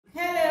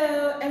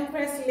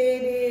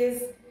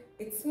ladies.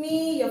 It's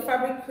me, your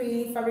fabric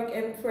queen, fabric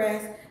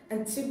empress,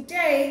 and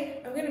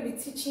today I'm going to be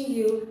teaching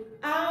you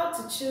how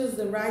to choose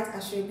the right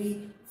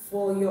asoebi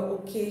for your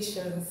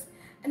occasions.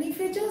 And if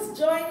you're just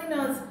joining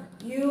us,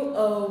 you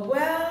are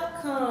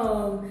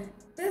welcome.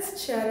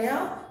 This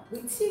channel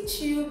we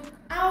teach you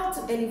how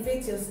to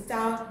elevate your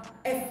style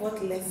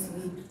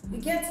effortlessly. You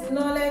get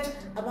knowledge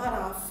about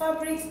our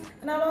fabrics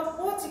and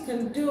about what you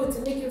can do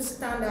to make you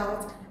stand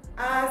out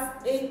as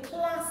a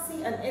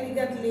classy and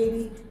elegant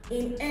lady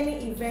in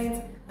any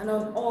event and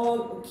on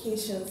all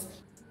occasions.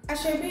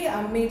 Asoebi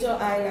are major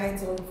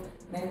highlights of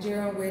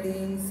Nigerian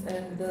weddings,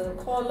 and the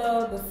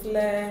color, the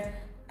flair,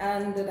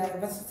 and the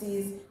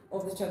diversities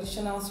of the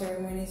traditional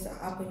ceremonies that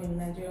happen in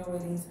Nigerian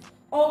weddings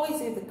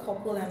always give the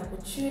couple an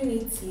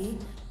opportunity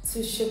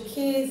to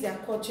showcase their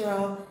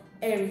cultural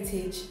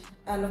heritage.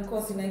 And of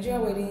course, in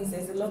Nigerian weddings,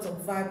 there's a lot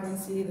of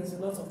vibrancy, there's a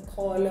lot of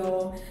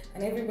color,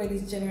 and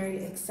everybody's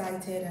generally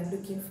excited and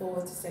looking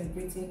forward to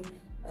celebrating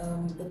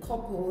the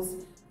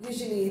couples.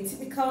 Usually, a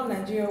typical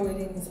Nigerian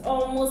wedding is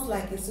almost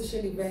like a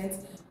social event,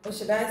 or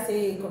should I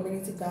say a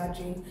community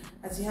gathering,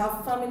 as you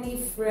have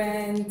family,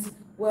 friends,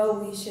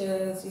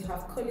 well-wishers, you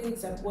have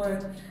colleagues at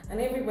work,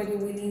 and everybody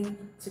willing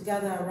to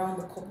gather around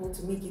the couple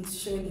to make it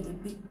surely a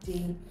big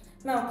day.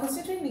 Now,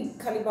 considering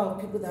the caliber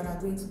of people that are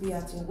going to be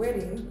at your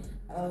wedding,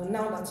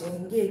 now that you're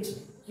engaged,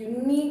 you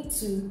need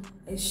to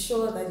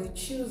ensure that you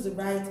choose the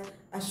right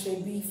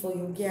asoebi for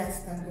your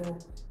guests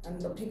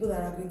and the people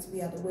that are going to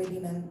be at the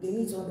wedding, and they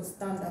need to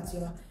understand that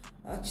you're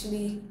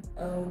actually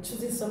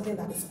choosing something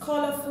that is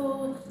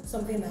colorful,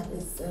 something that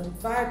is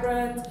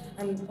vibrant,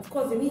 and of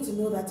course they need to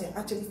know that you're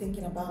actually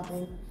thinking about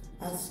them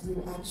as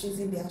you are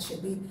choosing the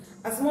asoebi.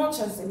 As much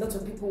as a lot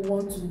of people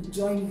want to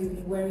join you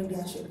in wearing the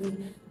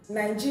asoebi,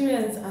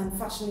 Nigerians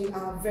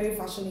are very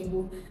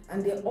fashionable,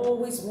 and they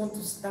always want to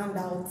stand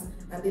out,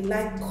 and they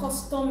like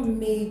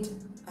custom-made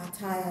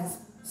attires.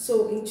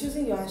 So in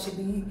choosing your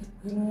asoebi,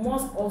 you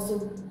must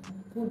also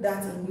put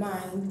that in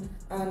mind,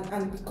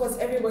 and because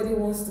everybody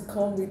wants to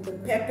come with the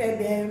pepper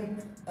them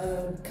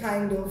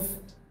kind of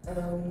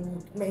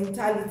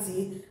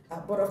mentality,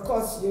 but of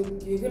course you're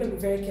going to be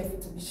very careful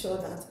to be sure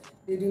that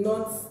they do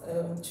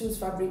not choose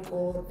fabric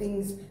or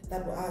things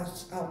that will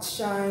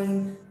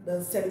outshine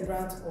the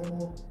celebrant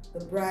or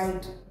the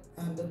bride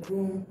and the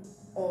groom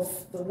of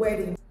the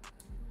wedding.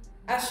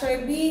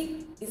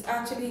 Asoebi is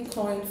actually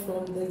coined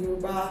from the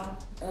Yoruba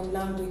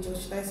language, or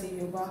should I say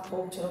Yoruba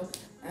culture,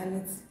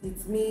 and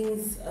it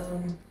means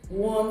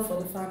one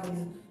for the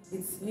family.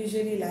 It's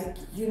usually like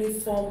a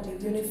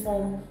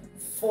uniform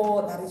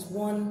for that is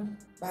worn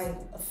by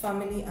a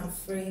family and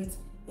friends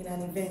in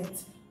an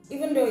event.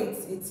 Even though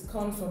it's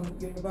come from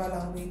Yoruba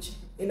language,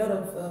 a lot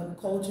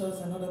of cultures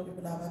and other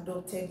people have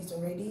adopted it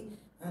already,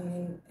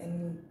 and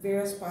in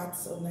various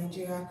parts of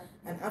Nigeria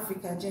and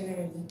Africa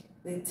generally,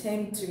 they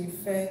tend to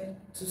refer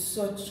to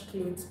such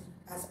clothes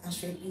as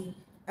asoebi.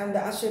 And the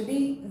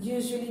asoebi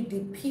usually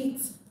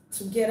depicts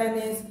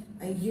togetherness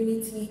and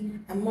unity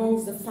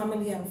amongst the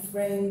family and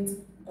friends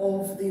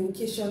of the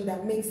occasion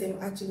that makes them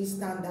actually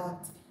stand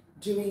out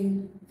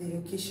during the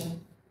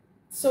occasion.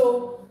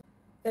 So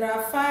there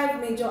are 5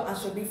 major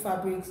asoebi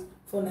fabrics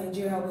for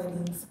Nigerian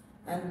weddings,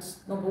 and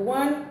number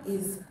 1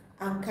 is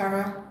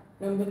Ankara,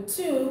 number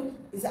 2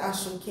 is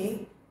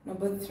Ashoke,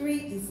 number 3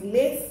 is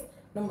lace,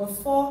 number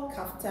 4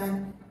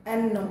 kaftan,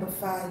 and number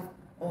 5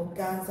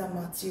 organza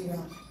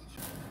material.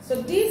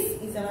 So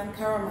this is an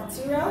Ankara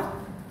material,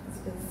 as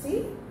you can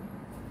see.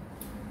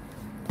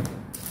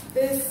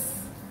 This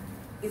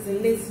is a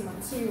lace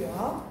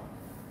material.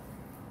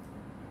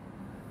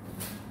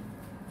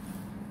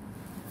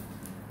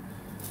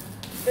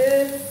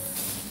 This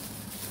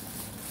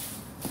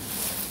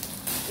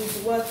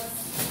is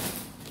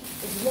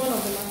one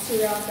of the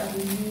materials that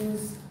we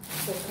use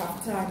for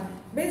kaftan.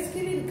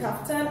 Basically, the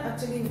kaftan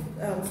actually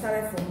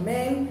started from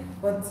men,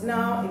 but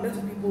now a lot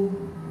of people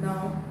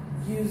now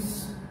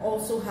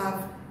also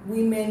have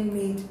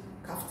women-made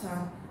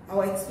kaftan. I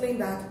will explain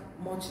that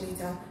much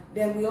later.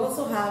 Then we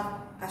also have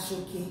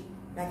ashoke,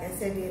 like I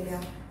said earlier,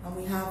 and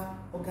we have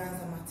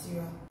organza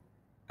material.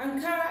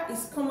 Ankara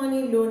is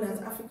commonly known as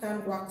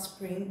African wax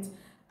print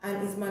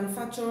and is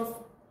manufactured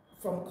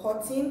from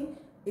cotton.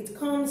 It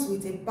comes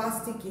with a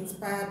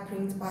batik-inspired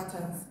print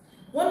patterns.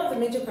 One of the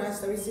major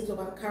characteristics of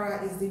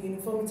Ankara is the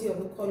uniformity of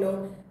the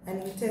color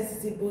and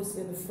intensity both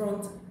in the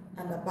front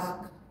and the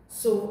back.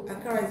 So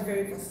Ankara is a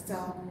very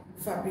versatile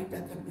fabric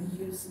that can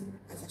be used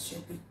as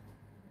asoebi.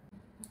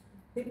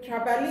 The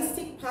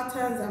tribalistic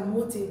patterns and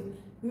motifs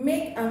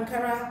make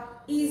Ankara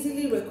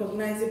easily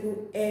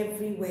recognizable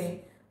everywhere.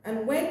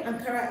 And when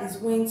Ankara is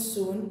when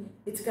sewn,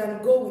 it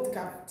can go with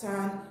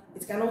kaftan,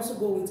 it can also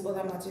go with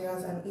other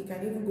materials, and it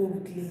can even go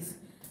with lace.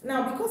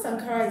 Now, because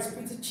Ankara is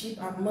pretty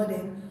cheap and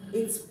modern,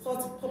 it's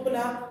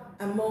popular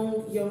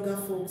among younger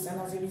folks,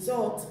 and as a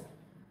result,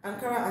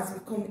 Ankara has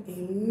become a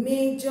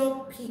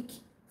major pick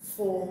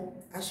for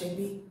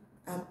asoebi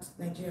at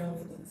Nigerian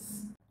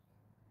weddings.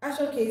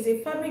 Ashoke is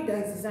a fabric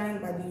that is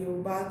designed by the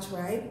Yoruba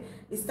tribe.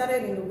 It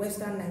started in the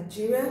western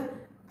Nigeria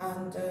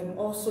and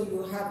also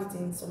you have it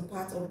in some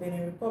parts of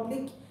Benin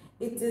Republic.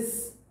 It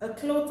is a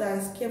cloth that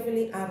is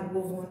carefully hand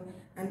woven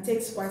and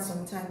takes quite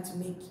some time to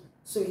make,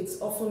 so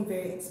it's often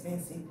very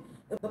expensive.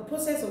 The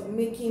process of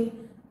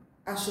making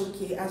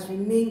asoebi has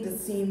remained the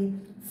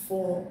same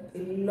for a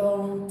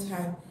long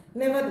time.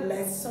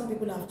 Nevertheless, some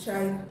people have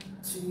tried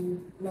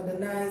to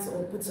modernize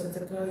or put some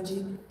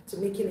technology to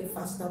making it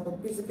faster,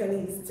 but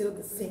basically it's still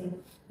the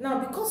same. Now,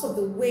 because of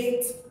the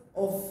weight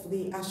of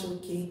the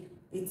asoebi,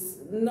 it's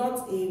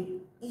not a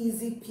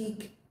easy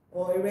pick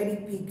or a ready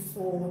pick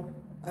for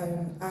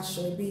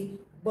asoebi,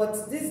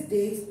 but these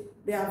days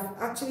they have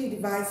actually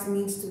devised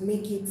means to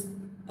make it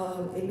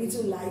a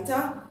little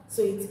lighter,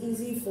 so it's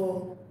easy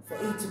for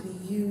it to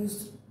be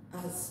used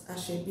as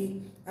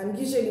asoebi. And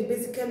usually,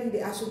 basically, the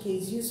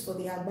asoebi is used for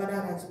the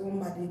agbada that's worn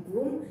by the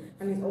groom,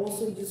 and it's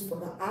also used for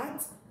the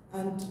art,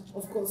 and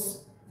of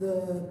course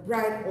the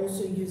bride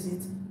also uses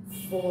it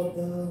for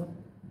the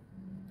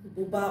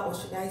buba, or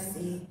should I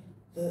say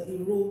the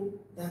iro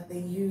that they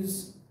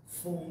use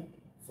for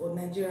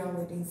Nigerian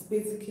weddings,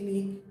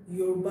 basically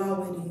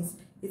Yoruba weddings.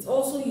 It's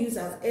also used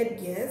as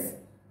headgears.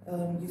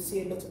 You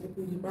see a lot of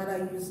people would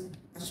rather use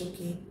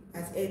asoebi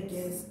as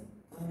headgears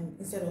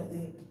instead of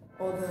the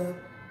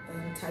other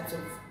types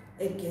of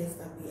headgears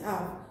that we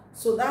have.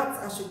 So that's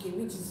asoebi,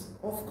 which is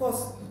of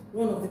course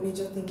one of the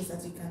major things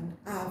that you can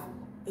have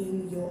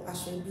in your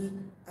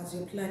asoebi as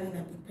you're planning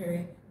and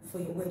preparing for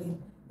your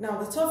wedding. Now,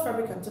 the third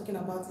fabric I'm talking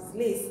about is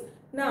lace.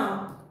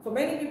 Now, for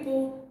many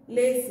people,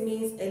 lace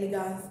means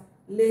elegance,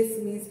 lace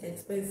means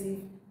expensive,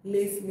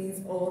 lace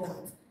means all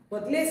that.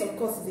 But lace, of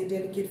course, is a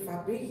delicate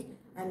fabric,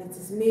 and it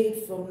is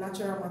made from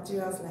natural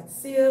materials like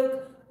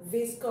silk,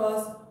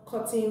 viscose,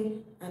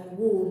 cotton, and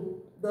wool.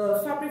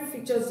 The fabric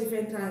features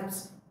different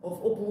types of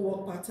open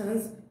work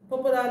patterns.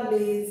 Popular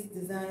lace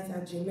designs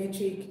are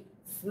geometric,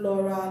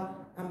 floral,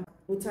 and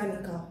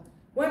botanical.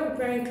 When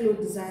preparing cloth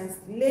designs,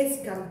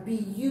 lace can be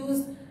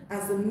used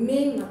as the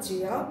main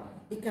material.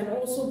 It can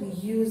also be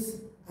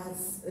used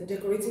as a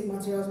decorative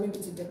materials, maybe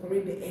to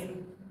decorate the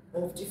end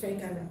of different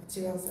kind of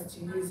materials that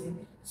you're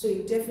using. So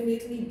it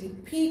definitely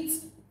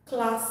depicts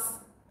class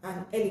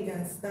and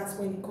elegance. That's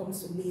when it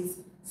comes to lace.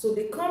 So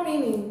they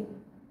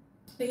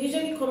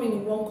usually come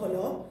in one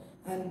color,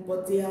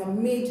 but they are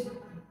made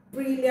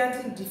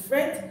brilliantly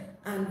different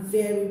and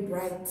very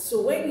bright.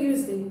 So when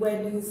used in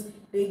weddings,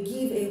 they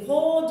give a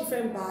whole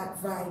different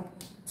vibe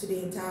to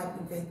the entire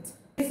event.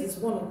 This is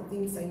one of the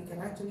things that you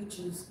can actually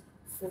choose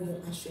for your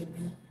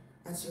asoebi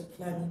as you're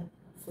planning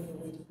for your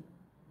wedding.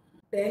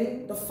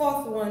 Then the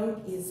fourth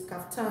one is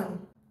kaftan.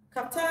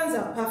 Kaftans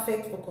are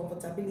perfect for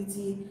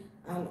comfortability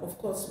and of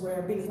course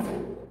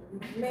wearability.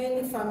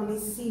 Many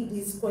families see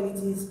these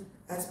qualities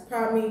as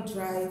primary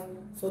drive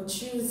for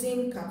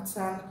choosing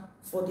kaftan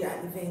for their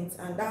events,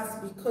 and that's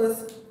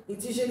because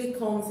it usually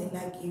comes in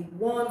like a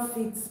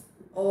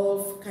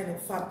one-fits-all kind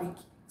of fabric.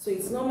 So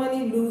it's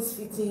normally loose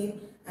fitting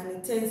and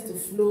it tends to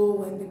flow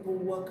when people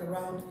walk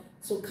around.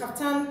 So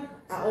kaftan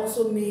are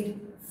also made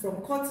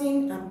from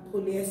cotton and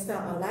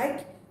polyester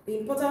alike. The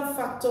important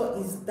factor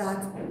is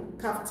that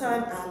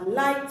kaftan are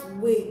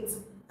lightweight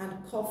and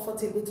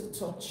comfortable to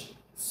touch.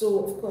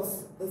 So of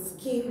course the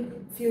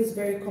skin feels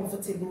very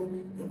comfortable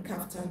in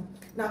kaftan.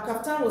 Now,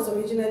 kaftan was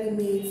originally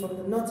made from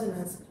the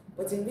northerners,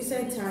 but in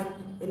recent time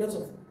a lot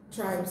of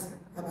tribes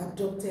have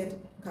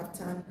adopted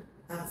kaftan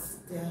as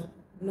their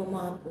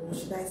normal, or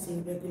should I say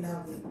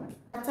regular way.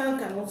 Kaftan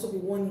can also be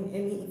worn in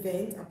any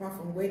event apart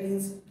from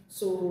weddings,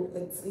 so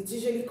it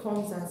usually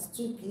comes as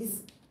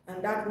two-piece,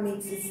 and that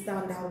makes it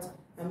stand out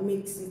and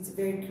makes it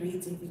very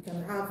creative. You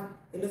can have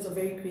a lot of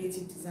very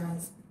creative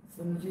designs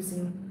from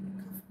using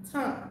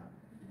kaftan.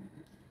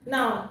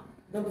 Now,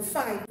 number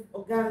 5,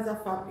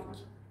 organza fabric.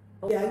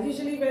 They are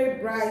usually very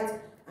bright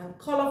and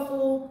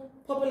colorful,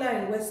 popular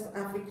in West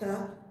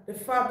Africa. The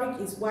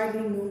fabric is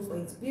widely known for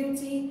its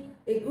beauty.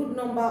 A good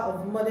number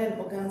of modern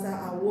organza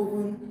are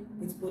woven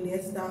with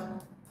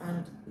polyester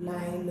and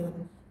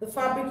nylon. The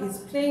fabric is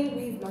plain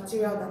weave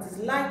material that is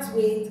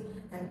lightweight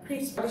and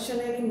crisp,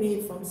 traditionally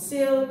made from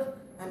silk,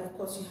 and of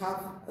course you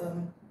have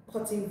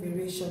cotton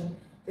variation.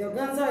 The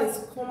organza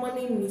is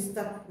commonly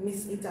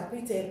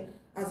misinterpreted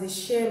as a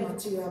sheer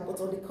material, but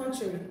on the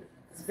contrary,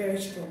 it's very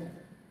strong.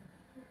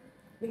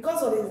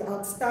 Because of its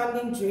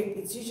outstanding drape,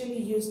 it's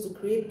usually used to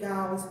create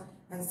gowns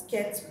and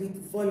skirts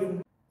with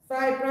volume.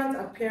 Vibrant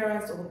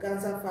appearance of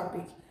organza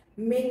fabric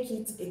make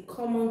it a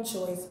common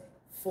choice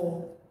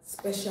for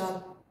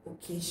special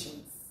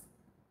occasions.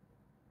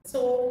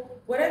 So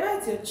whatever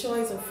is your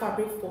choice of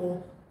fabric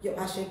for your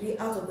asoebi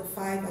out of the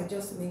 5 I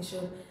just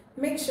mentioned,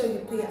 make sure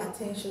you pay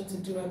attention to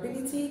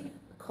durability,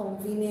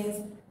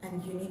 convenience,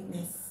 and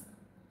uniqueness.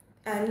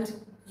 And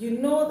you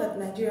know that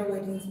Nigerian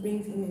weddings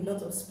brings in a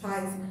lot of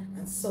spice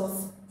and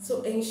sauce,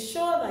 so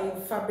ensure that your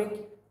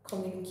fabric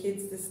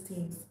communicates these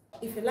themes.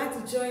 If you'd like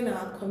to join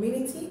our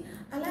community,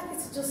 I'd like you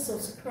to just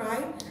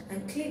subscribe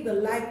and click the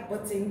like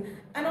button.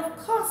 And of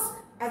course,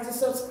 as you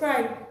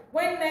subscribe,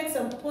 when next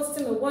I'm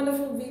posting a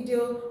wonderful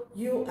video,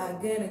 you are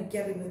going to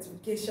get a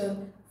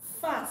notification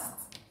fast.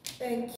 Thank you.